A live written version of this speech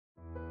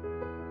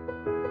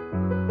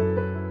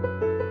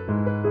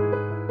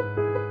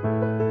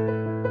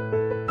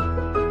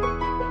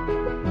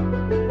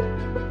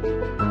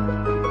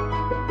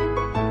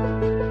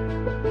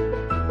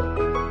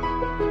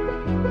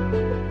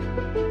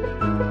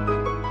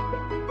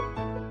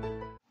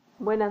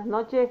Buenas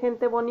noches,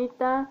 gente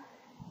bonita.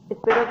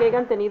 Espero que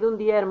hayan tenido un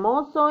día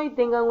hermoso y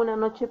tengan una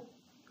noche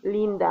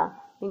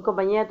linda en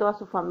compañía de toda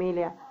su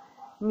familia.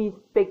 Mis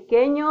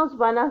pequeños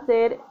van a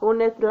hacer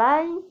un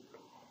slime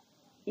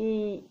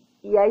y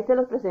ahí se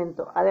los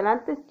presento.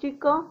 Adelante,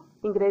 chicos.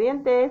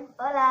 Ingredientes.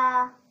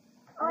 Hola.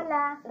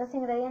 Hola. Los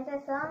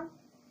ingredientes son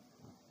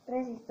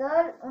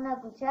resistor,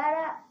 una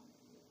cuchara,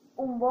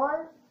 un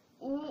bol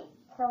y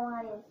jabón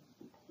Ariel.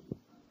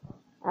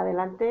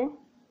 Adelante.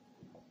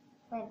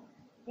 Bueno,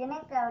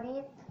 tienen que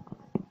abrir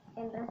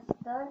el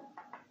resistor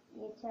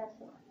y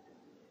echárselo.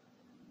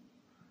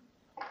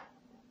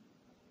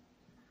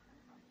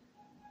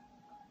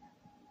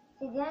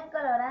 Si tienen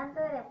colorante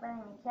le pueden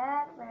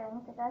echar, pero en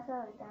este caso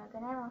ahorita no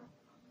tenemos.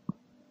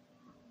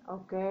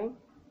 Ok.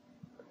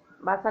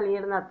 Va a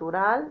salir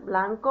natural,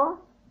 blanco,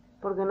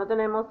 porque no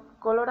tenemos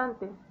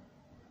colorante.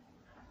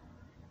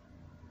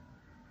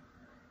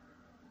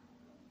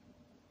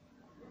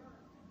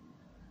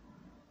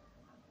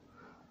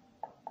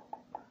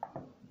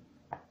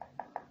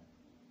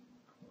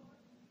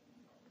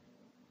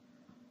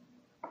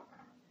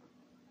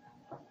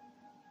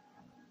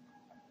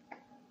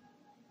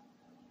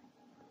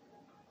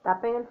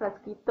 Tapen el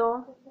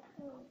frasquito.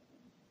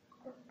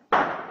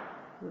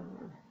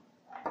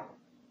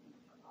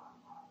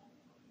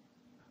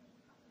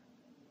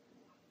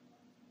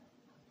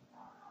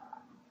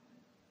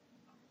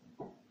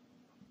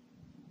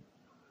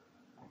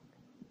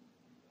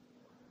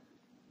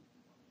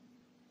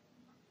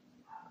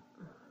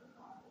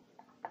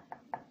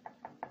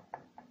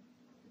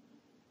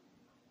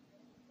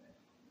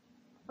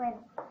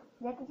 Bueno,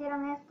 ya que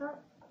hicieron esto,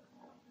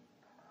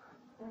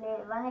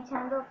 le van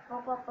echando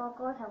poco a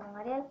poco jabón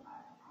Ariel.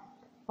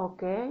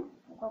 Ok.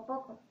 Poco a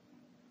poco.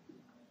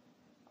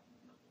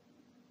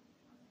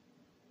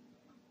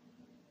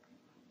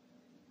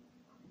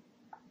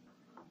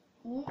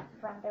 Y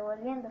van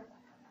revolviendo.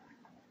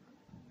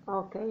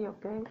 Ok.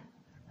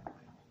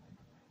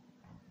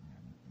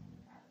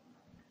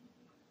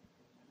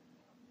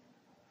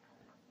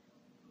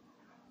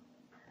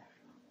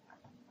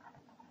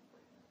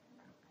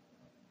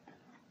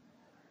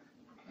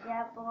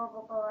 Ya poco a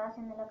poco va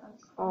haciendo la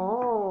consistencia.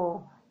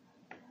 Oh,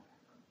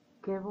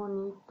 qué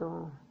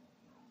bonito.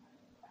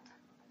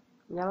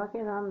 Ya va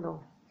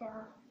quedando.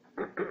 Ya.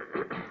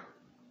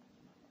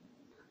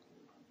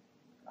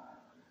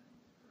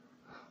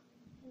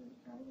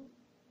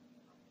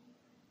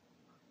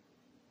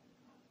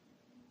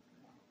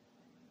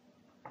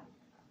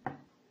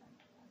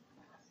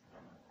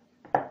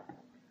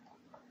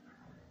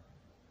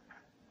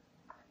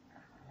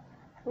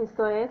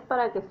 Esto es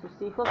para que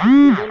sus hijos,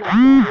 si quieren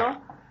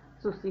hacerlo,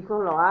 sus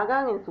hijos lo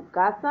hagan en su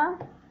casa.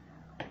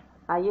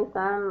 Ahí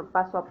están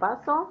paso a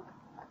paso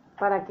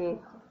para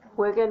que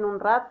jueguen un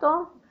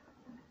rato,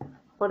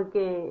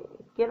 porque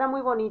queda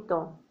muy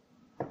bonito.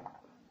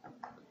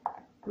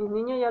 Mis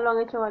niños ya lo han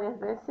hecho varias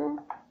veces.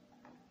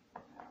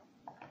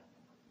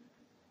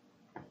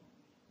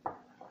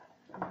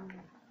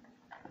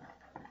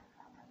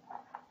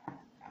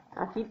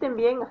 Agiten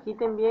bien,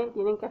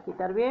 tienen que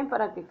agitar bien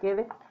para que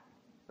quede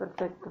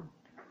perfecto.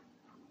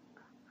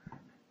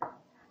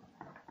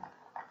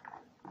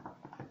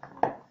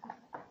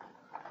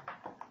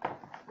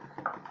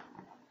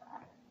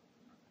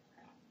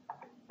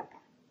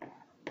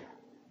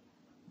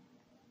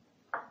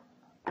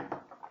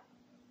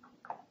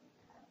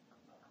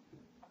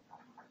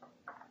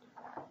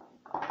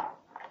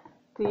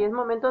 Si es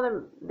momento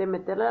de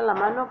meterle a la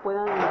mano,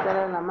 puedan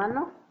meterle a la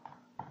mano.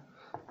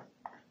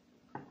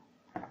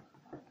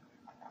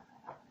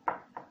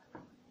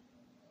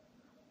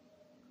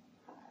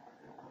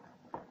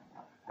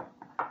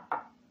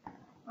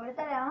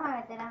 Ahorita le vamos a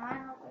meter la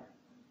mano, pues.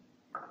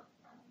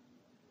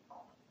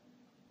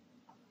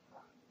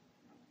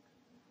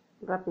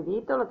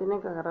 Rapidito, lo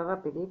tienen que agarrar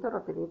rapidito.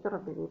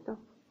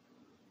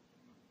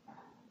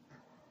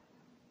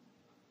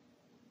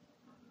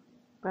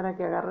 Para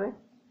que agarre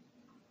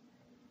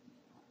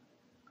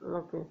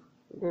lo que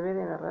debe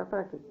de agarrar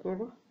para que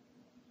quede.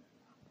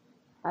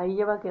 Ahí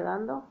ya va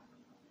quedando.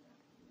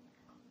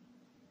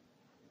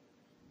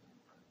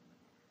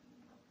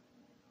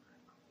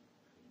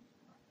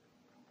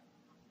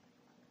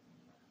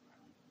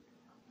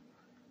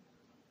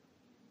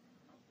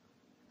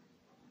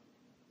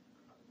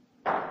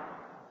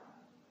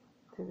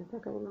 Se le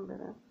está cayendo un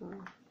pedazo.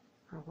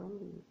 Ah, bueno.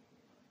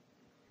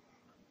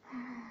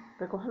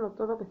 Recójalo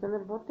todo que está en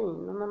el bote y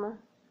no nada más.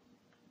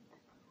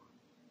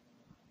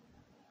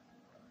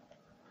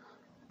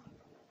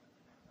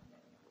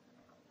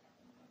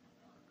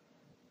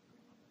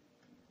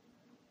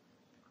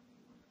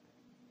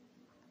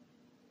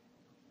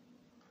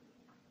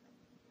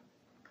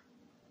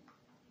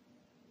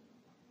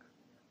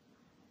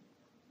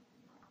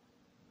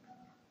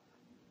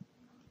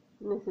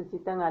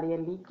 Necesitan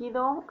Ariel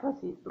líquido,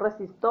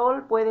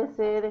 resistol, puede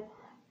ser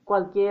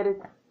cualquier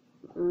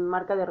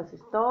marca de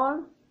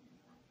resistol,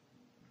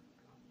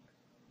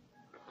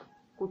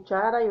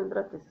 cuchara y un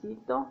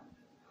trastecito.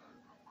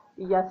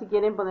 Y ya si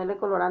quieren ponerle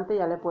colorante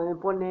ya le pueden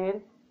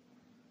poner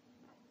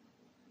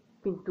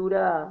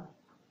pintura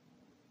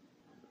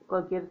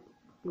cualquier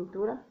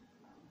pintura.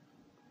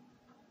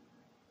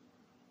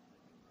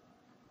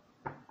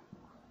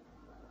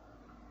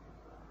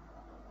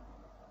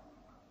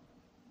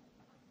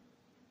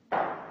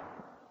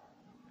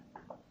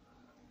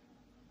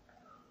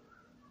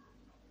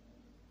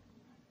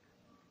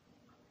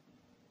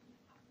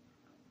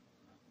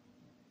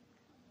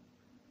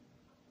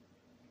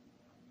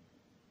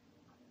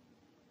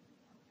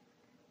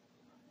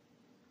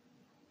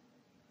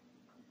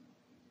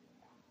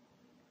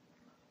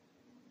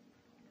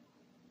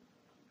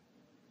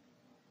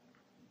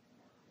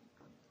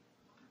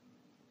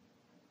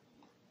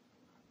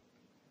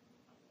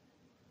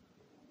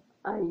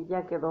 Ahí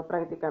ya quedó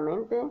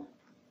prácticamente.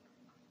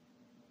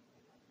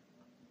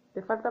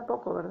 Te falta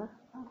poco, ¿verdad?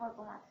 Un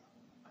poco más.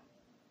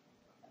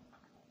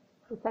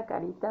 Esa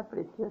carita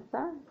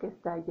preciosa que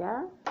está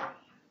allá.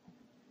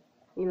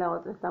 Y la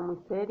otra está muy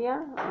seria,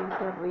 no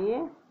se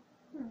ríe.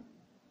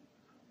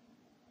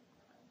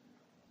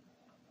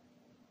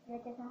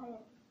 ¿Ya que son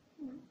ellos?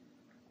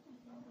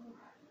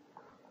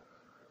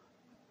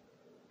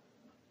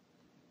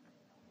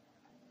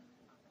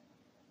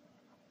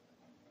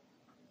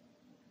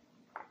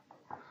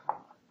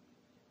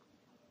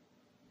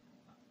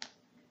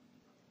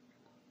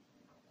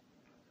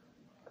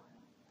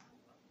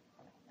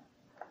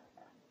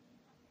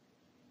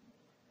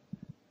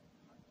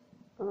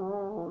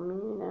 Oh,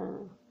 mira.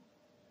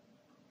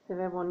 Se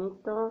ve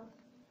bonito.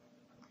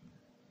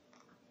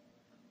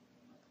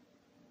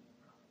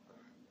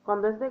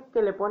 Cuando es de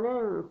que le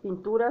ponen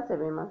pintura se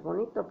ve más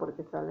bonito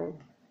porque sale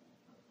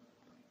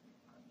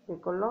de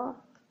color.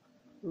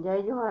 Ya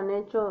ellos han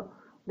hecho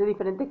de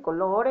diferentes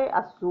colores,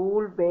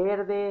 azul,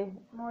 verde,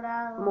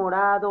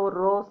 morado,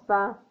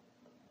 rosa.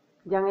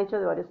 Ya han hecho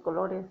de varios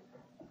colores.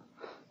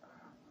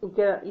 Y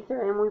se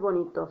ven muy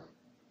bonitos.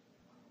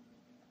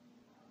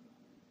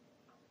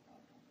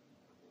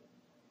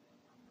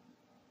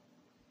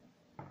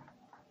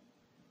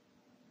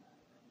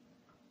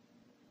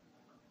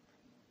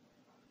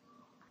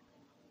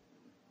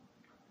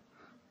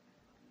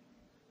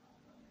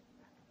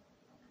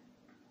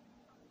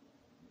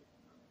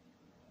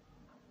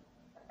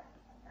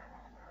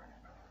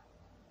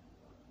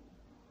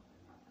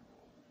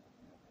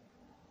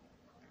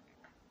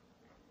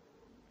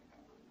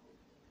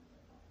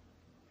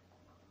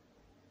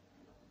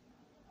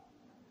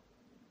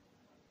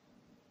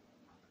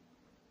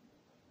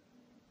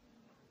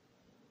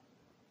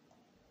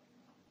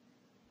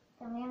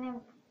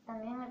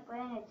 También le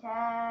pueden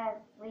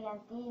echar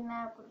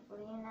brillantina,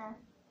 purpurina,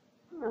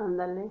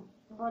 Ándale.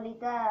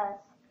 bolitas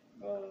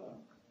de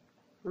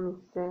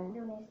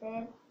Unicel.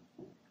 unicel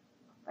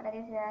para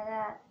que se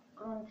haga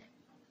crunch.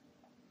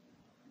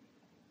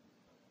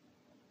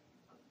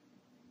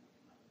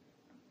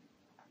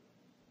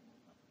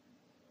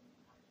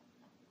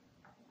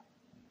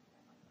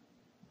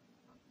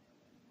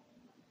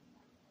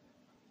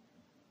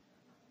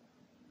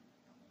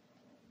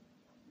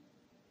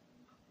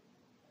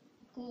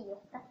 Aquí ya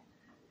está.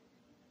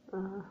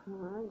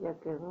 Ajá, ya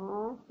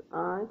quedó.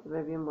 Ay, se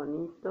ve bien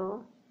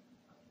bonito.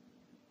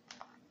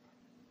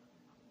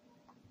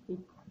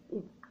 Y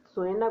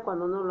suena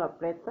cuando uno lo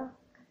aprieta.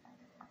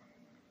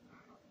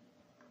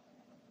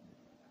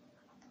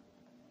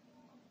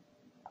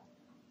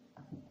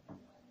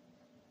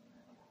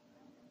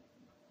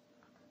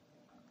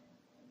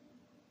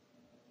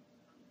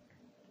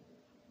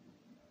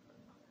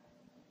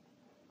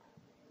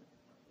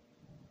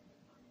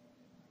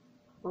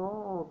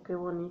 Oh, qué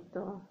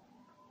bonito.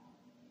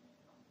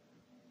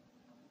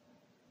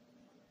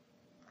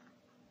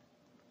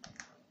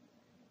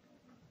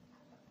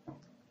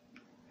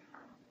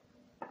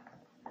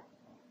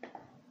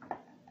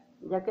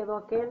 ¿Ya quedó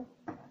aquel?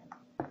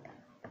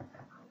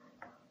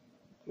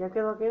 ¿Ya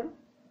quedó aquel?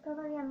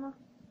 Todavía no.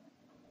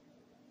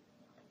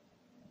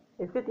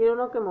 Es que tiene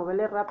uno que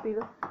moverle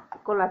rápido.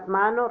 Con las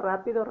manos,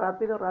 rápido,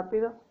 rápido,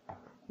 rápido.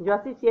 Yo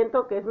así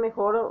siento que es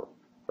mejor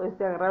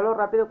agarrarlo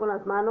rápido con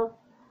las manos.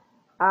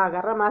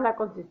 Agarra más la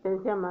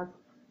consistencia más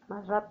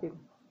rápido.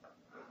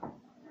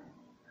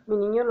 Mi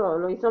niño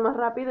lo hizo más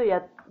rápido y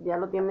ya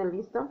lo tiene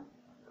listo.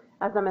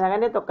 Hasta me da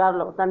ganas de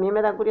tocarlo. También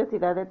me da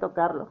curiosidad de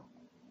tocarlo.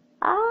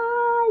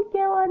 ¡Ay,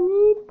 qué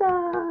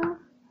bonita!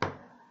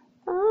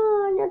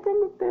 ¡Ay, ya se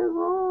me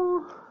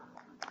pegó!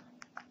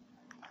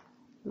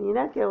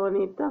 Mira qué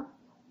bonito.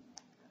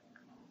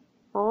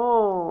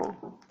 ¡Oh!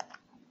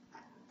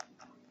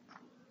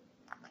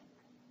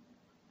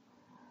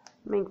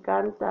 Me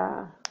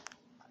encanta.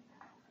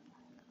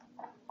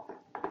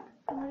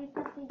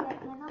 Ahorita sí ya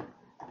quedó.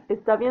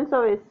 Está bien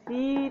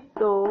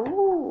suavecito.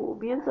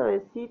 Bien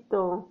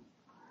suavecito.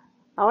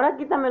 Ahora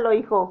quítamelo,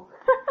 hijo.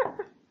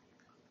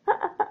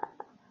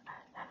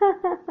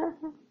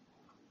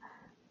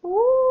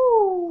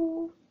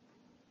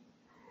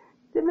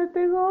 Se me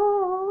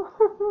pegó.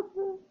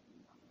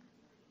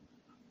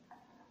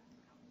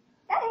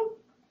 ¡Ay!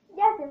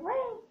 ¡Ya se fue!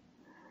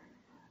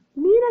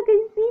 Mira qué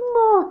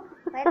hicimos.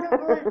 Fue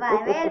tu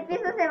culpa. Ve, el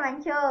piso se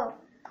manchó.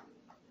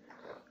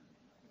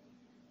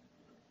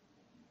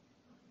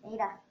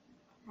 Mira.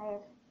 A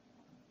ver.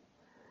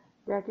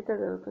 Ya,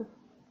 quítate otro.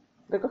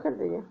 Recoge el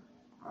de ella.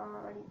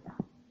 Ahorita.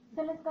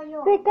 Se les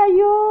cayó. ¡Se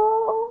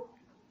cayó!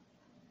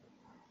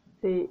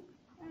 Sí.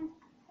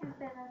 Un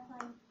pedazo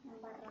ahí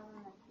embarrado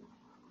aquí.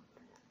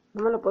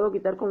 No me lo puedo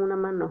quitar con una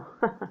mano.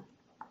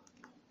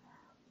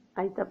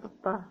 Ahí está,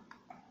 papá.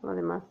 Lo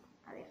demás.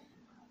 A ver.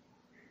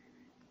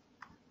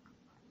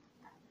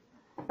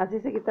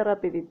 Así se quita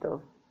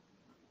rapidito.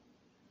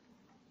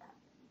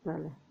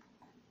 Vale.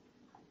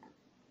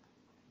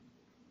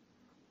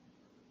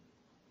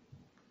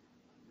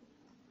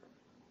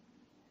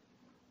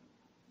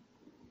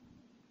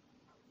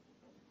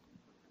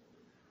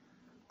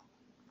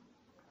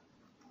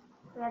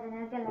 Voy a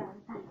tener que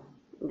levantar.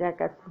 Ya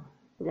casi.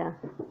 Ya.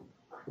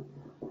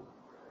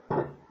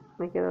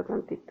 Me quedó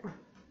tantito.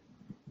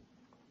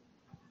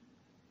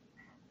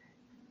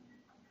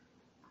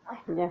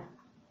 Ya.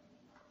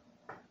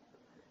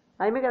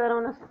 Ahí me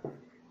quedaron unas.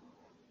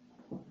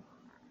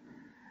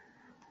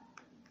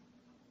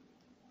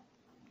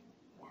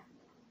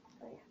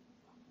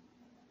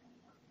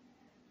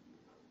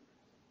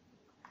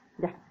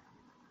 Ya.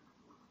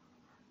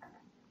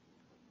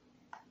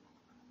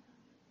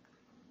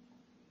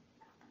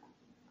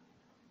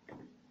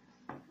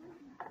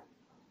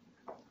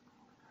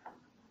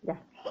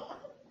 Ya.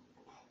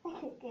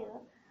 Se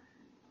quedó.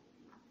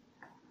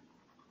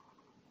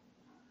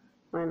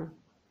 Bueno.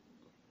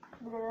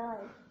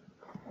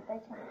 Está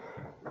echando.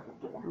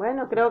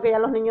 Bueno, creo que ya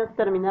los niños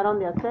terminaron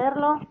de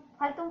hacerlo.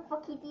 Falta un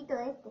poquitito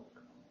de este.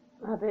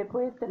 A ver,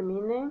 pues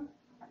terminen.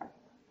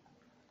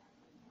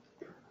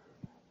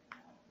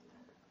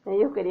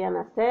 Ellos querían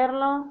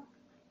hacerlo.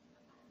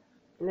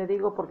 Les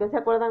digo, ¿por qué se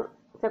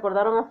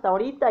acordaron hasta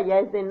ahorita? Ya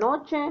es de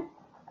noche.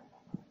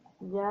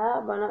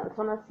 Ya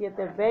son las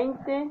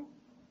 7:20.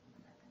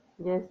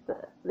 Ya es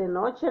de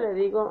noche, le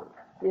digo,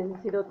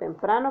 hubiese sido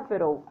temprano,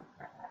 pero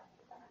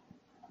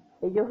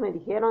ellos me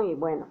dijeron y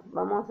bueno,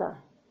 vamos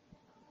a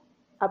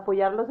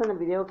apoyarlos en el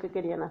video que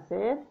querían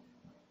hacer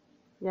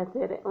y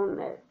hacer un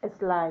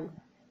slide.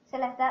 Se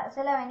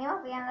la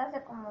venimos pidiendo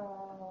hace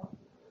como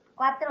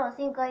 4 o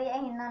 5 días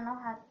y no nos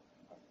ha...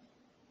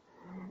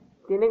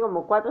 Tiene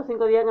como 4 o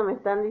 5 días que me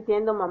están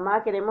diciendo,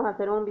 mamá, queremos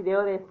hacer un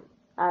video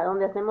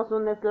donde hacemos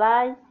un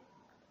slide.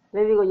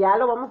 Le digo, ya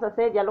lo vamos a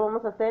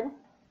hacer.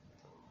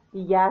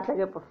 Y ya hasta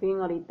que por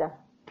fin ahorita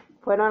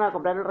fueron a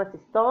comprar el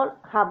resistol.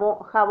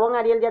 Jabón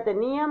Ariel ya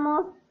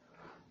teníamos,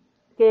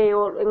 que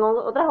en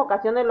otras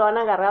ocasiones lo han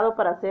agarrado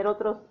para hacer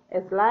otros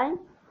slime.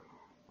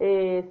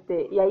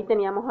 Y ahí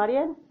teníamos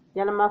Ariel.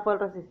 Ya nada más fue el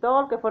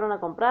resistol que fueron a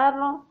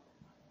comprarlo.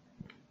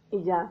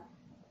 Y ya.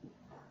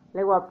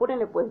 Le digo,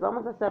 apúrenle pues,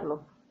 vamos a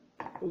hacerlo.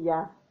 Y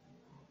ya.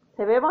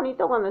 Se ve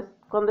bonito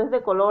cuando es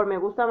de color. Me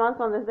gusta más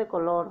cuando es de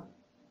color.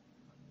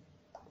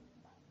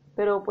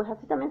 Pero pues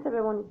así también se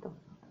ve bonito.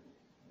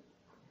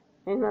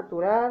 Es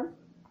natural.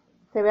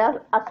 Se ve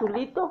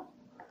azulito.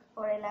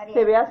 Por el Ariel.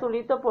 Se ve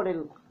azulito por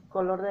el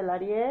color del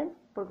Ariel.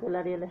 Porque el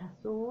Ariel es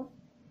azul.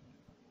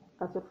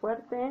 Azul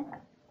fuerte.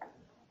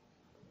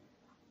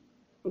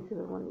 Y se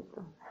ve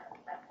bonito.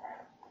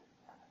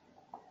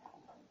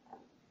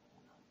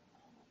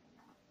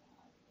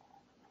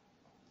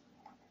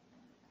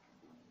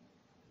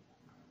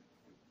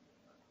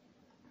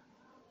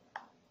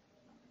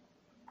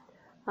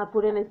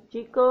 Apúrenles,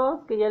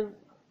 chicos, que ya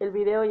el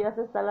video ya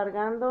se está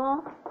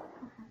alargando.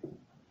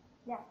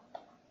 Ya.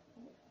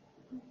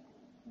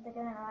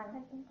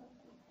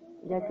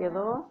 Ya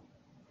quedó.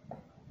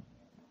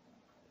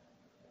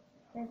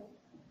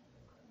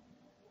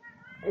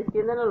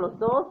 Extiéndanlo los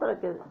dos para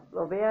que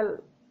lo vea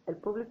el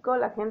público,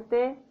 la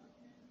gente.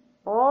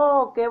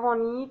 ¡Oh, qué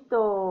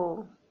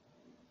bonito!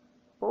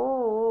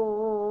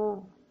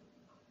 ¡Oh!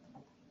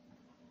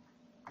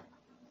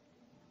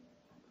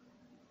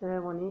 Se ve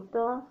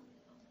bonito.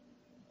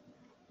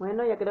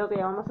 Bueno, ya creo que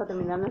ya vamos a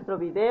terminar nuestro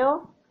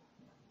video.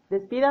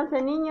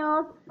 Despídanse,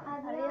 niños.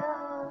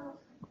 Adiós.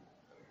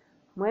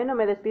 Bueno,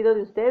 me despido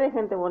de ustedes,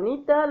 gente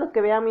bonita, los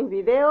que vean mis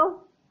videos.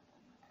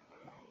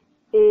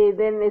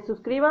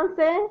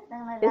 Suscríbanse,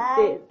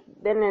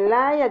 denle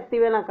like,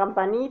 activen la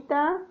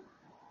campanita.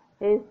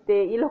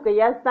 Y los que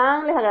ya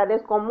están, les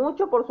agradezco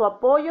mucho por su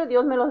apoyo.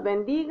 Dios me los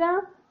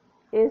bendiga.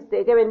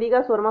 Que bendiga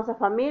a su hermosa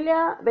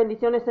familia.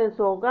 Bendiciones en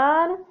su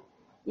hogar.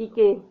 Y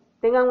que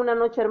tengan una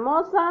noche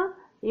hermosa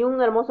y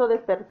un hermoso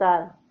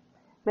despertar.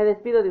 Me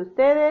despido de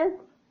ustedes.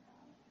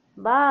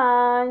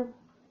 Bye.